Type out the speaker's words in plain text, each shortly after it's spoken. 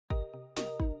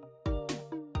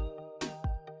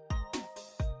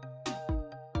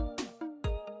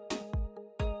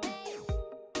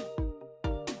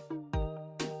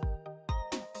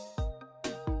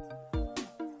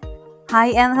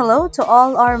Hi and hello to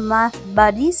all our math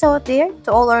buddies out there,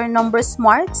 to all our number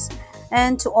smarts,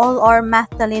 and to all our math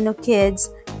talino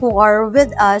kids who are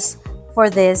with us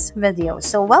for this video.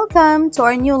 So welcome to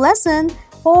our new lesson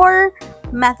for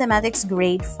Mathematics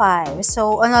Grade 5.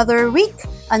 So another week,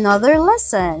 another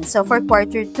lesson. So for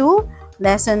quarter 2,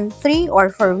 lesson 3 or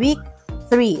for week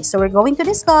 3. So we're going to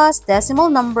discuss decimal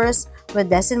numbers with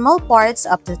decimal parts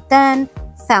up to 10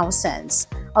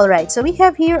 thousandths. Alright, so we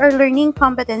have here our learning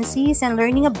competencies and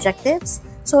learning objectives.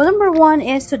 So number 1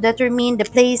 is to determine the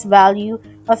place value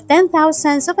of 10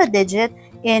 thousandths of a digit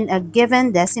in a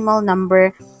given decimal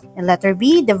number. And letter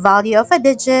B, the value of a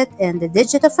digit and the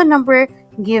digit of a number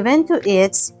given to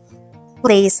its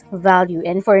place value.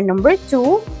 And for number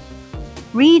 2,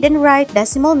 read and write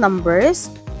decimal numbers,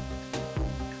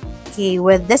 okay,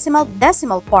 with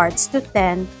decimal parts to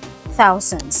 10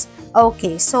 thousandths.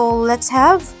 Okay, so let's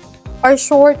have our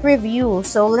short review.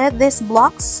 So let these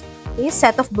blocks, a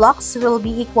set of blocks will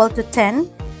be equal to 10,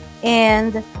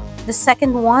 and the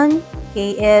second one,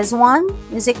 okay, is 1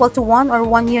 is equal to 1 or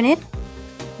 1 unit,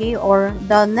 okay, or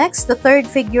the third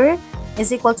figure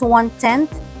is equal to 1/10,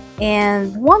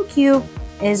 and 1 cube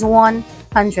is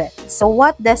 100. So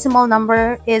what decimal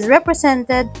number is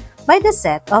represented by the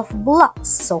set of blocks?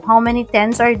 So how many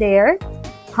tens are there,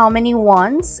 how many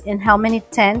ones, and how many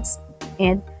tenths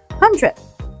in 100?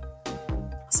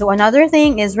 So another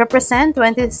thing is represent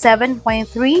 27.3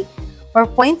 or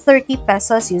 0.30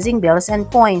 pesos using bills and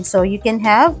coins. So you can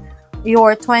have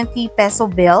your 20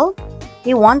 peso bill,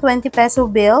 a 120 peso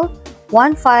bill,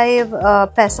 1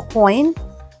 5 peso coin,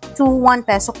 2 1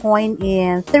 peso coin,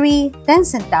 and 3 10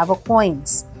 centavo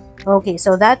coins. Okay,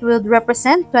 so that will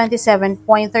represent 27.30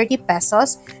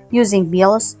 pesos using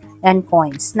bills and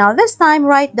coins. Now this time,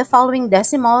 write the following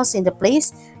decimals in the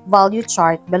place value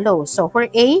chart below. So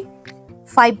for A,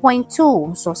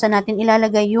 5.2. So, saan natin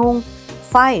ilalagay yung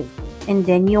 5? And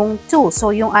then yung 2.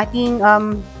 So, yung ating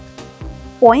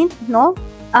point, no?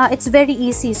 It's very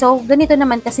easy. So, ganito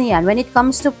naman kasi yan. When it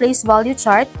comes to place value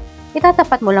chart,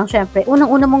 itatapat mo lang syempre.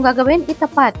 Unang-una mong gagawin,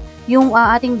 itapat yung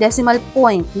ating decimal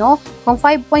point, no? Kung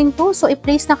 5.2, so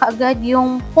i-place na kaagad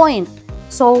yung point.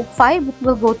 So, 5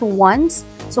 will go to ones.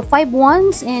 So, 5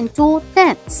 ones and 2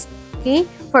 tenths. Okay?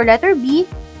 For letter B,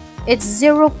 it's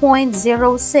 0.06.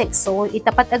 So,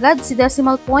 itapat agad si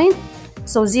decimal point.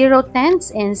 So, 0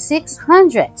 tenths and 6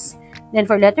 hundredths. Then,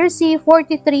 for letter C,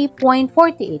 43.48.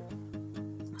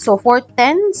 So, 4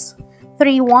 tenths,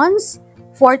 3 ones,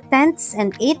 4 tenths,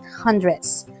 and 8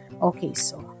 hundredths. Okay,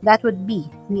 so that would be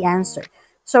the answer.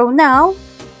 So, now,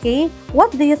 okay, what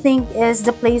do you think is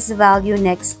the place value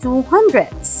next to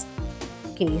hundredths?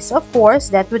 Okay, so of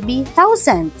course, that would be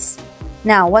thousandths.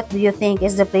 Now, what do you think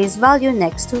is the place value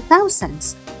next to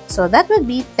thousandths? So, that would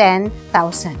be 10,000.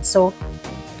 So,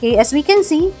 okay, as we can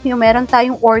see, yung meron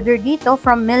tayong order dito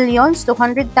from millions to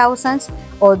 100,000s.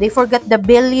 Oh, they forgot the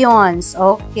billions.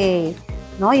 Okay.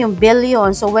 No, yung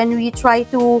billions. So, when we try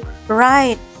to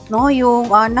write, no, yung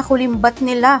nakulimbat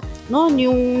nila, no,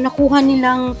 yung nakuha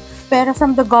nilang pera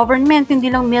from the government,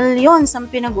 hindi lang millions ang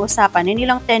pinag-uusapan, hindi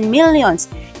lang 10 millions,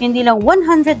 hindi lang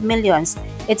 100 millions.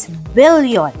 It's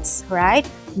billions, right?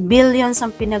 Billions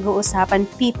ang pinag-uusapan,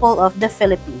 people of the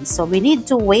Philippines. So, we need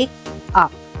to wake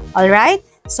up. Alright?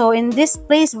 So, in this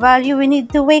place value, we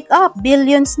need to wake up.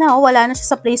 Billions na. Wala na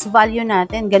siya sa place value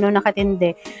natin. Ganun na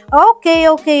katindi. Okay.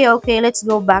 Let's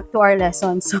go back to our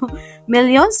lesson. So,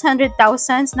 millions,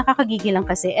 100,000s, nakakagigil lang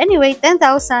kasi. Anyway,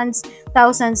 10,000s,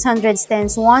 thousands, hundreds,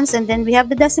 tens, ones, and then we have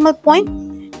the decimal point.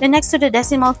 The next to the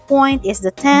decimal point is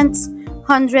the tenths,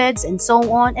 hundreds, and so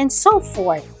on and so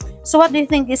forth. So what do you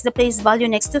think is the place value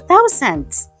next to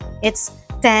thousandths? It's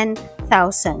 10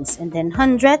 thousandths, and then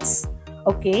hundreds,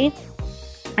 okay,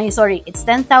 it's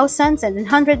 10 thousandths, and then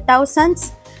 100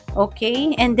 thousandths,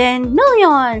 okay, and then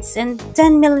millions, and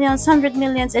 10 millions, 100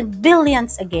 millions, and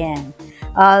billions again.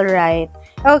 All right.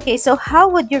 Okay, so how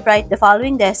would you write the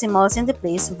following decimals in the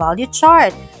place value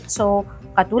chart? So,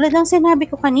 katulad ng sinabi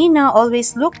ko kanina,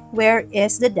 always look where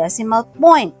is the decimal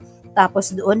point.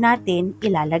 Tapos doon natin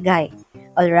ilalagay.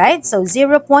 Alright, so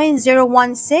 0.016.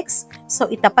 So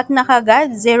itapat na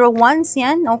kagad, 0 ones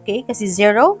yan, okay, kasi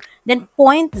 0. Then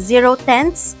 0.0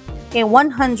 tenths, okay,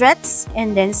 100ths,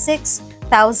 and then 6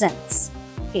 thousandths.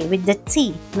 Okay, with the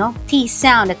T, no? T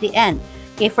sound at the end.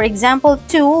 Okay, for example,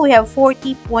 2, we have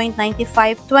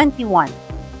 40.9521.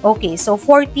 Okay, so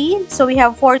 40, so we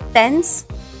have 4 tenths,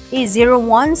 okay, 0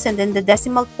 ones, and then the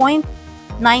decimal point,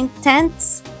 9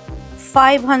 tenths,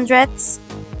 5 hundredths,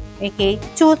 okay,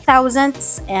 2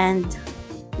 thousandths, and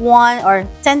 1 or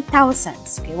 10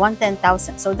 thousandths, okay, 1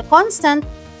 10,000. So the constant,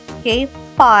 okay,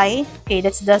 pi, okay,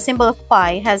 that's the symbol of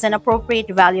pi, has an appropriate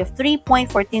value of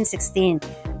 3.1416.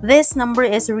 This number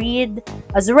is read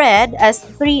as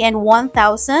 3 and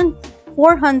 1,416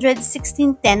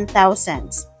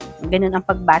 10,000s. Ganun ang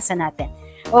pagbasa natin.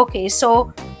 Okay, so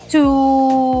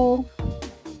to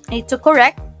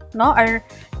correct, no, or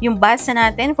yung basa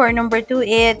natin for number 2,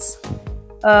 it's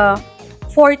 40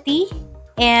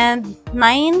 and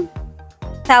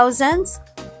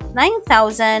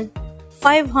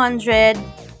 9,500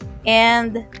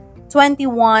 and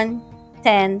 21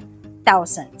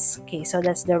 10,000s. Okay, so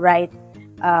that's the right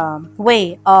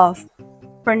way of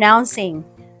pronouncing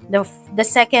the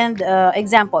second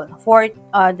example for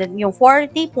yung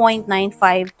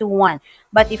 40.9521.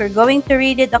 But if you're going to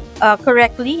read it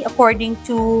correctly according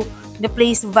to the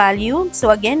place value,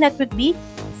 so again that would be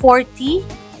 40,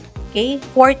 okay,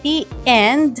 40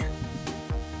 and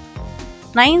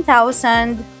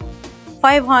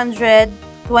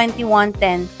 9,521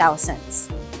 10,000s.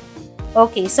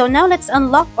 Okay, so now let's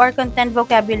unlock our content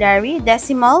vocabulary.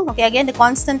 Decimal, okay, again, the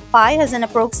constant pi has an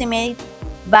approximate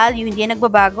value, hindi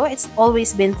nagbabago. It's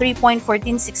always been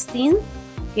 3.1416,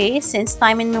 okay, since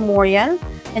time immemorial.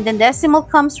 And then decimal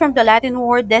comes from the Latin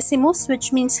word decimus,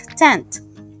 which means tenth.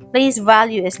 Place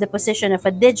value is the position of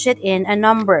a digit in a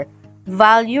number.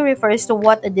 Value refers to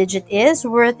what a digit is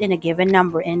worth in a given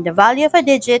number, and the value of a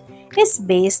digit is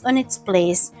based on its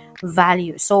place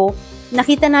value. So,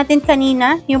 nakita natin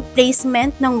kanina yung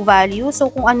placement ng value. So,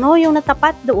 kung ano yung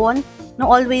natapat doon,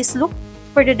 no, always look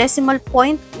for the decimal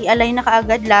point. I-align na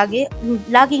kaagad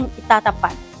laging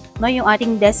itatapat, no, yung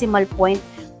ating decimal point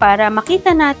para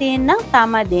makita natin ng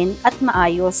tama din at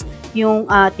maayos yung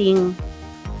ating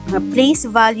place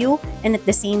value, and at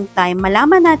the same time,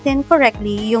 malaman natin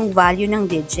correctly yung value ng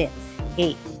digit.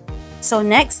 Okay. So,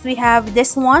 next, we have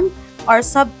this one. Our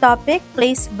subtopic,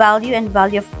 place value and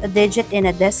value of a digit in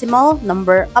a decimal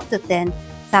number up to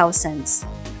 10,000s.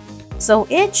 So,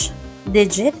 each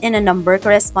digit in a number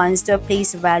corresponds to a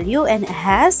place value and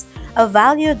has a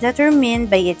value determined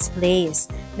by its place.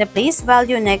 The place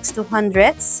value next to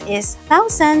hundreds is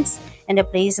thousands, and the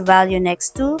place value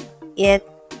next to it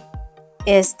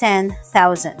is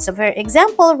 10,000. So, for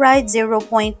example, write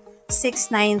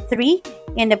 0.693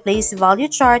 in the place value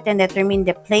chart and determine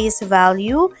the place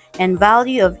value and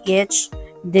value of each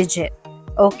digit.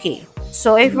 Okay,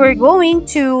 so if we're going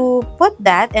to put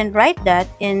that and write that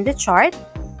in the chart,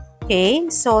 okay,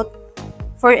 so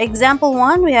for example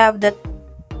 1, we have the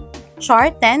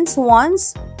chart, tens,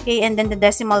 ones, okay, and then the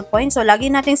decimal point. So, lagi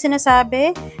natin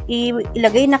sinasabi,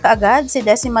 ilagay na kaagad si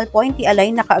decimal point,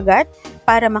 i-align na kaagad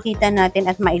para makita natin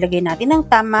at mailagay natin ng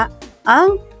tama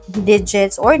ang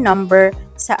digits or number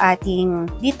sa ating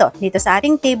dito sa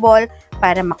ating table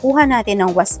para makuha natin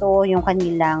ng wasto yung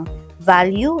kanilang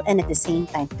value and at the same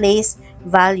time place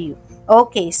value.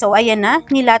 Okay, so ayan na,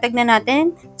 nilatag na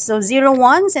natin. So 0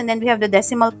 ones, and then we have the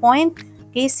decimal point,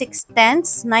 okay, 6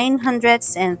 tenths, 9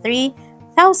 hundredths, and 3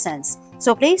 thousandths.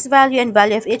 So place value and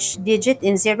value of each digit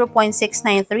in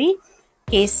 0.693,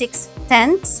 okay, 6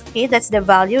 tenths, okay, that's the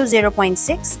value,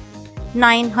 0.6,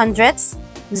 9 hundredths,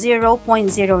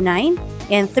 0.09,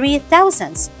 and 3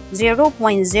 thousandths,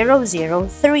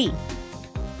 0.003.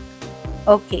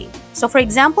 Okay, so for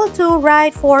example 2,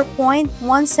 write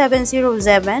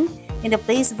 4.1707 in the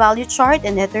place value chart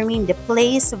and determine the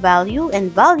place value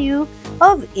and value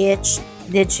of each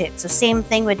digit. So same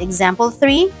thing with example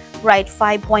 3, write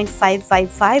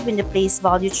 5.555 in the place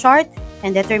value chart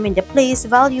and determine the place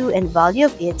value and value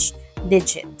of each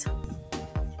digit.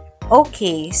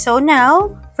 Okay, so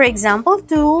now for example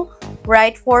 2,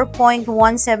 write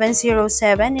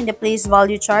 4.1707 in the place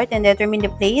value chart and determine the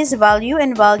place value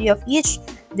and value of each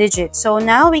digit. So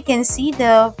now we can see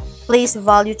the place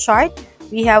value chart.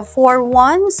 We have 4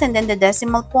 ones and then the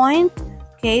decimal point,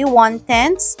 okay, 1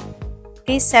 tenths,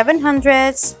 okay, 7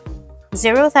 hundredths,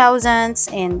 0 thousandths,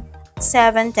 and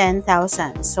 7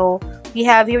 10,000. So we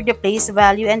have here the place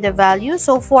value and the value.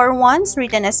 So 4 ones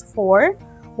written as 4,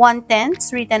 1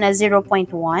 tenths written as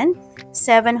 0.1,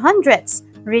 7 hundredths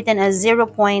written as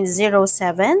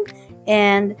 0.07,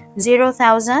 and 0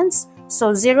 thousandths,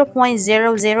 so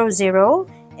 0.000,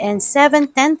 and 7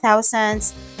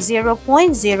 10,000ths,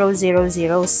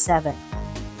 0.0007.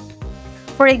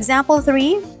 For example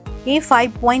 3, okay,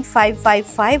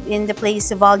 5.555 in the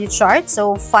place value chart.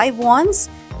 So 5 ones,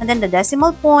 and then the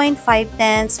decimal point, 5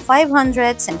 tenths, 5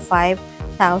 hundredths, and 5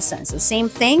 thousandths. So same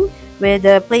thing with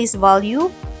the place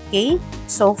value. Okay,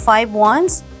 so 5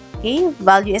 ones, okay,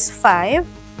 value is 5.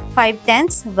 5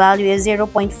 tenths, value is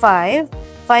 0.5.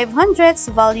 5 hundredths,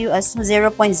 value as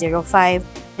 0.05.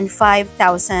 And 5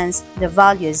 thousandths, the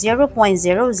value is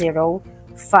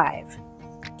 0.005.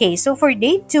 Okay, so for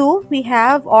day 2, we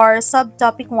have our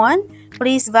subtopic 1,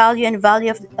 place value and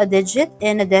value of a digit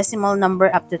in a decimal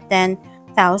number up to 10,000.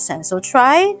 So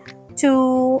try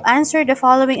to answer the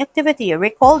following activity.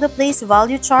 Recall the place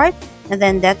value chart and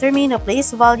then determine the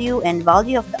place value and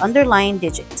value of the underlying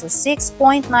digit. So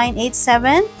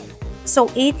 6.987. So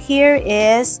 8 here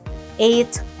is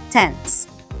 8 tenths.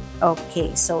 Okay,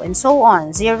 so and so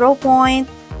on.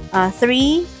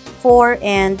 0.3, 4,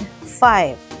 and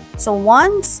 5. So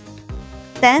ones,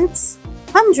 tenths,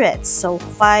 hundreds. So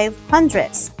 5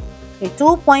 hundredths. Okay,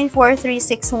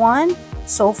 2.4361.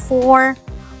 So 4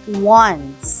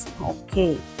 ones.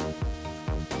 Okay.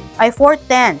 Ay, 4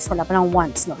 tenths. Wala pa lang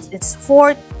ones, no? It's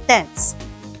 4 tenths.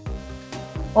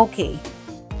 Okay.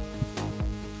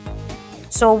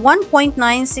 So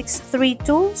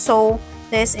 1.9632. So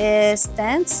this is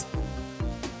tenths,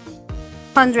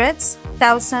 hundreds,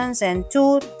 thousands, and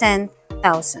 2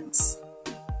 10,000s.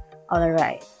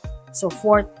 Alright. So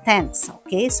 4 tenths.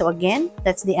 Okay. So again,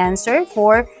 that's the answer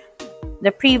for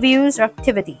the previous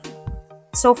activity.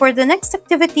 So for the next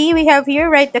activity, we have here,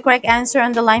 write the correct answer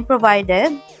on the line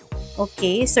provided.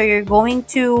 Okay, so you're going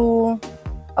to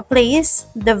place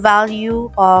the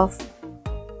value of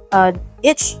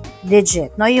each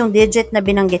digit. No, yung digit na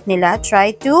binanggit nila,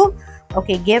 try to,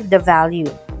 okay, give the value.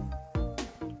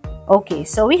 Okay,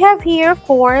 so we have here, of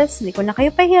course, hindi ko na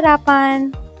kayo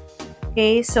pahirapan.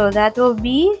 Okay, so that will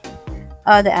be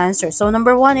the answer. So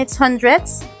number 1, it's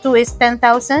hundreds. 2 is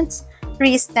 10,000s.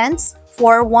 3 is tenths.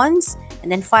 4 ones. And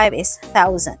then 5 is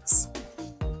thousands.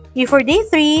 Okay, for day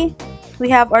 3, we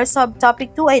have our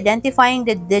subtopic 2, identifying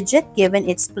the digit given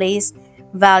its place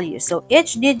value. So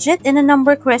each digit in a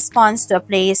number corresponds to a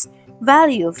place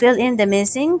value. Fill in the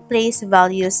missing place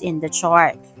values in the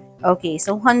chart. Okay,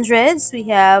 so hundreds, we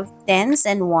have tens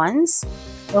and ones.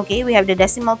 Okay, we have the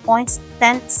decimal points,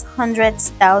 tenths,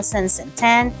 hundreds, thousands, and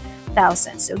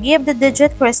 10,000. So give the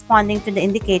digit corresponding to the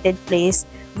indicated place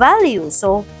value.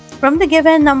 So from the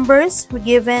given numbers,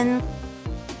 give the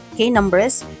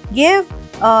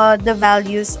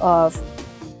values of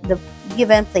the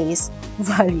given place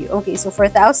value. Okay, so for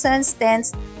thousands,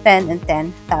 tens, 10, and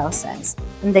 10,000s.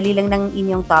 Ang dali lang ng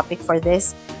inyong topic for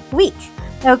this week.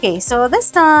 Okay, so this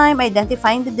time,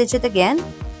 identifying the digit again,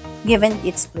 given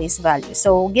its place value.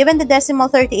 So, given the decimal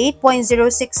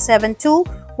 38.0672,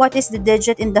 what is the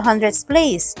digit in the hundreds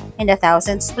place? In the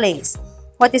thousands place?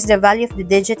 What is the value of the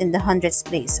digit in the hundreds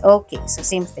place? Okay, so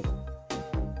same thing.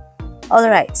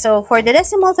 Alright, so for the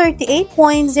decimal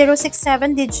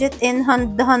 38.067 digit in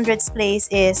the hundreds place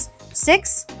is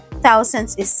 6.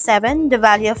 Thousands is 7. The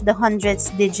value of the hundreds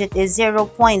digit is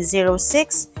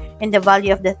 0.06. And the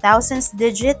value of the thousands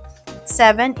digit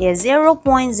 7 is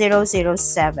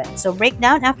 0.007. So break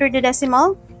down after the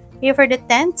decimal. Here for the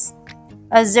tenths,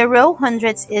 0,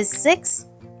 hundreds is 6.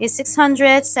 Is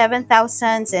 600,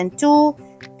 7,000s, and 2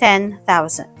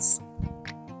 10,000s.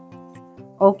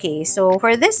 Okay, so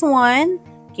for this one,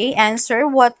 okay, answer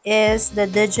what is the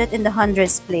digit in the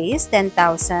hundreds place,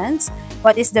 10,000s.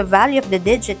 What is the value of the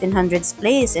digit in hundreds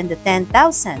place in the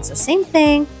 10,000s? So same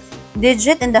thing.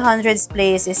 Digit in the hundreds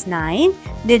place is 9.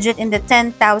 Digit in the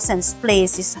 10,000s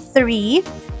place is 3.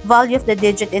 Value of the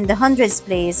digit in the hundreds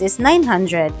place is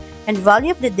 900. And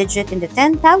value of the digit in the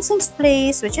 10,000s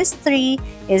place, which is 3,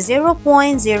 is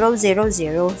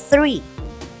 0.0003.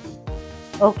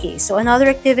 Okay, so another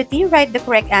activity, write the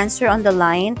correct answer on the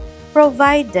line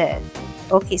provided.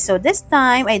 Okay, so this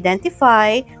time,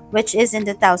 identify which is in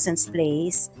the thousands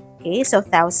place. Okay, so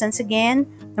thousands again.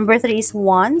 Number 3 is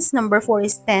ones. Number 4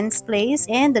 is tens place.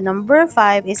 And the number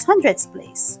 5 is hundreds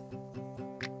place.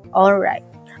 Alright.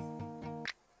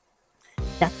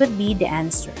 That would be the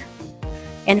answer.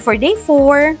 And for day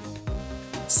 4,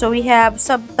 so we have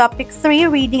subtopic 3,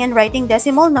 reading and writing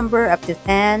decimal number up to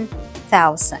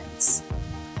 10,000s.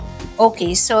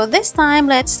 Okay, so this time,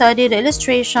 let's study the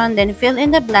illustration, then fill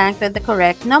in the blank with the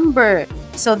correct number.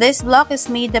 So this block is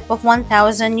made up of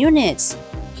 1,000 units.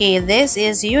 Okay, this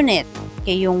is unit.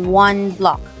 Okay, yung one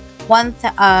block.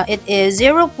 It is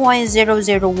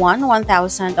 0.001,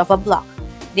 1,000 of a block.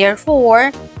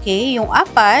 Therefore, okay, yung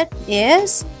apat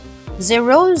is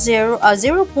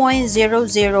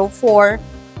 0.004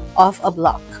 of a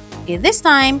block. Okay, this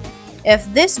time,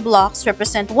 if these blocks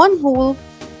represent one whole,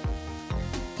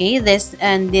 okay, this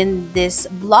and then this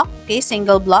block, okay,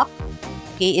 single block,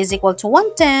 okay, is equal to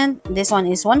 110. This one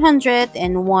is 100,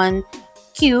 and 1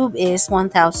 cube is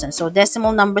 1,000. So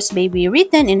decimal numbers may be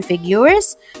written in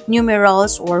figures,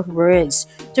 numerals, or words.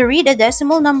 To read a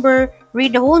decimal number,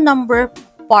 read the whole number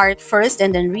part first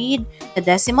and then read the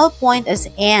decimal point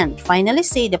as and. Finally,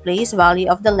 say the place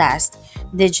value of the last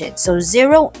digit. So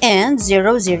 0 and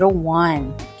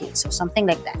 001. Okay, so something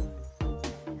like that.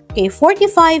 Okay,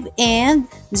 45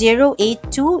 and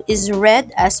 082 is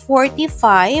read as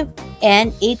 45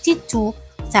 and 82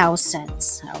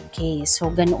 thousandths. Okay, so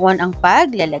ganoon ang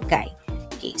paglalagay.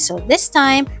 Okay, so this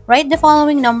time, write the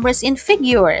following numbers in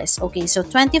figures. Okay, so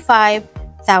 25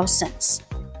 thousandths.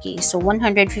 Okay, so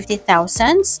 150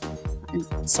 thousandths, and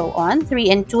so on.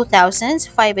 3 and 2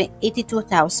 thousandths, 5 and 82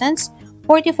 thousandths,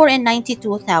 44 and 92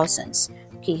 thousandths.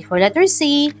 Okay, for letter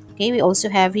C, okay, we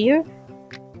also have here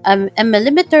a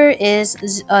millimeter is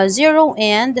 0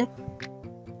 and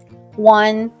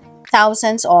 1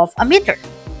 thousandths of a meter.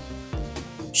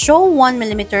 Show 1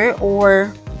 millimeter or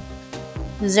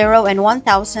 0 and 1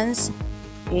 thousandths,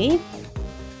 okay,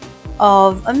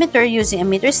 of a meter using a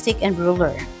meter stick and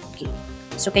ruler. Okay,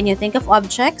 so can you think of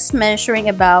objects measuring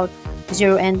about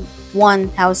 0 and 1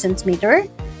 thousandth meter,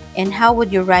 and how would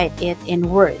you write it in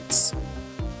words?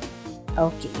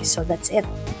 Okay, so that's it.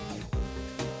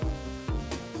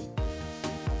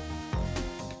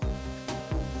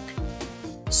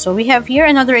 So we have here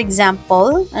another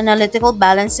example. Analytical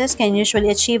balances can usually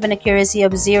achieve an accuracy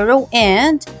of 0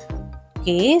 and,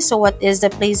 okay, so what is the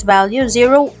place value?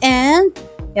 0 and,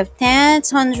 you have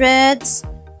tenths, hundreds,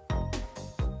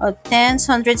 tens,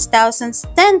 hundreds, thousands,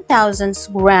 10,000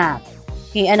 gram.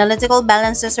 Okay, analytical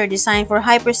balances are designed for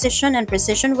high precision and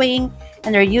precision weighing,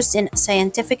 and are used in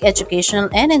scientific, educational,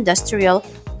 and industrial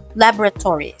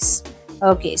laboratories.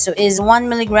 Okay, so is 1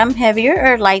 milligram heavier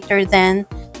or lighter than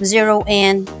 0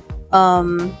 and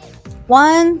 1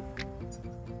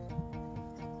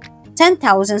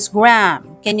 10,000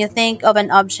 gram? Can you think of an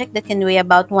object that can weigh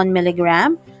about 1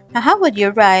 milligram? Now, how would you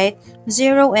write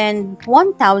 0 and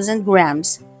 1,000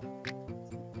 grams?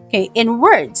 Okay, in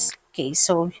words. Okay,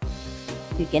 so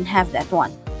you can have that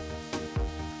one.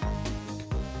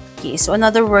 Okay, so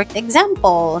another worked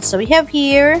example. So we have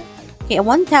here, okay, a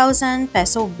 1,000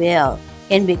 peso bill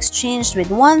can be exchanged with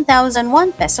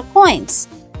 1,001 peso coins.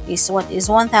 Okay, so what is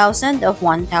 1,000 of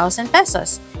 1,000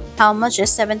 pesos? How much is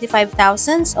 75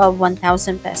 thousandths of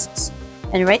 1,000 pesos?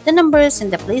 And write the numbers in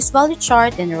the place value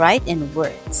chart and write in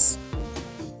words.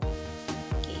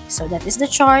 Okay, so that is the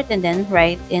chart, and then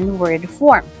write in word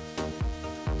form.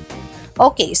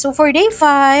 Okay, so for day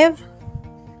 5,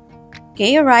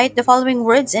 okay, write the following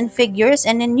words in figures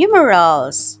and in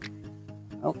numerals.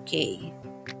 Okay,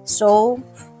 so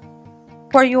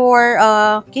for your,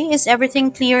 okay, is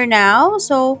everything clear now?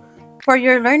 So for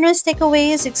your learners'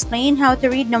 takeaways, explain how to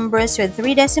read numbers with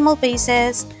 3 decimal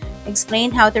places,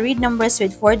 explain how to read numbers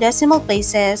with 4 decimal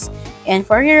places, and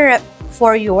for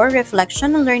your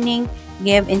reflection and learning,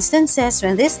 give instances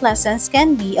when these lessons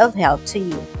can be of help to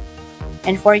you.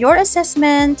 And for your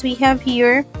assessment, we have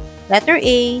here letter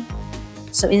A.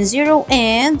 So in 0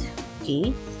 and,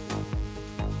 okay,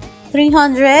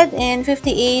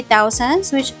 358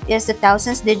 thousandths, which is the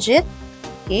thousandths digit,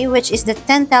 okay, which is the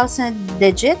 10,000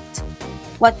 digit.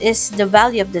 What is the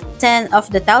value of the 10 of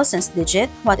the thousandths digit?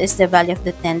 What is the value of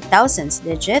the 10,000ths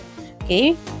digit?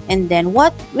 Okay, and then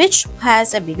which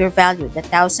has a bigger value, the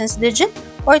thousandths digit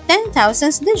or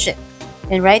 10,000ths digit?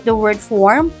 And write the word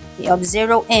form of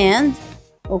 0 and,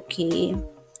 okay,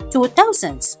 2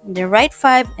 thousandths. Then write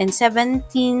 5 and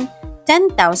 17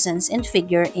 10,000ths in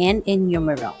figure and in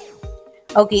numeral.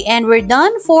 Okay, and we're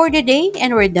done for the day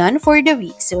and we're done for the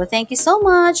week. So thank you so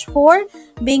much for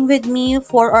being with me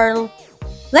for our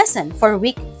lesson for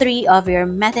week 3 of your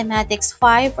Mathematics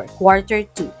 5 for quarter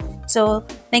 2. So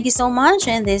thank you so much,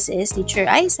 and this is Teacher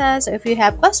Isa. So if you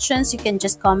have questions, you can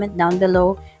just comment down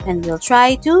below and we'll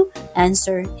try to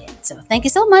answer it. So thank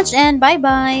you so much and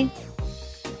bye-bye.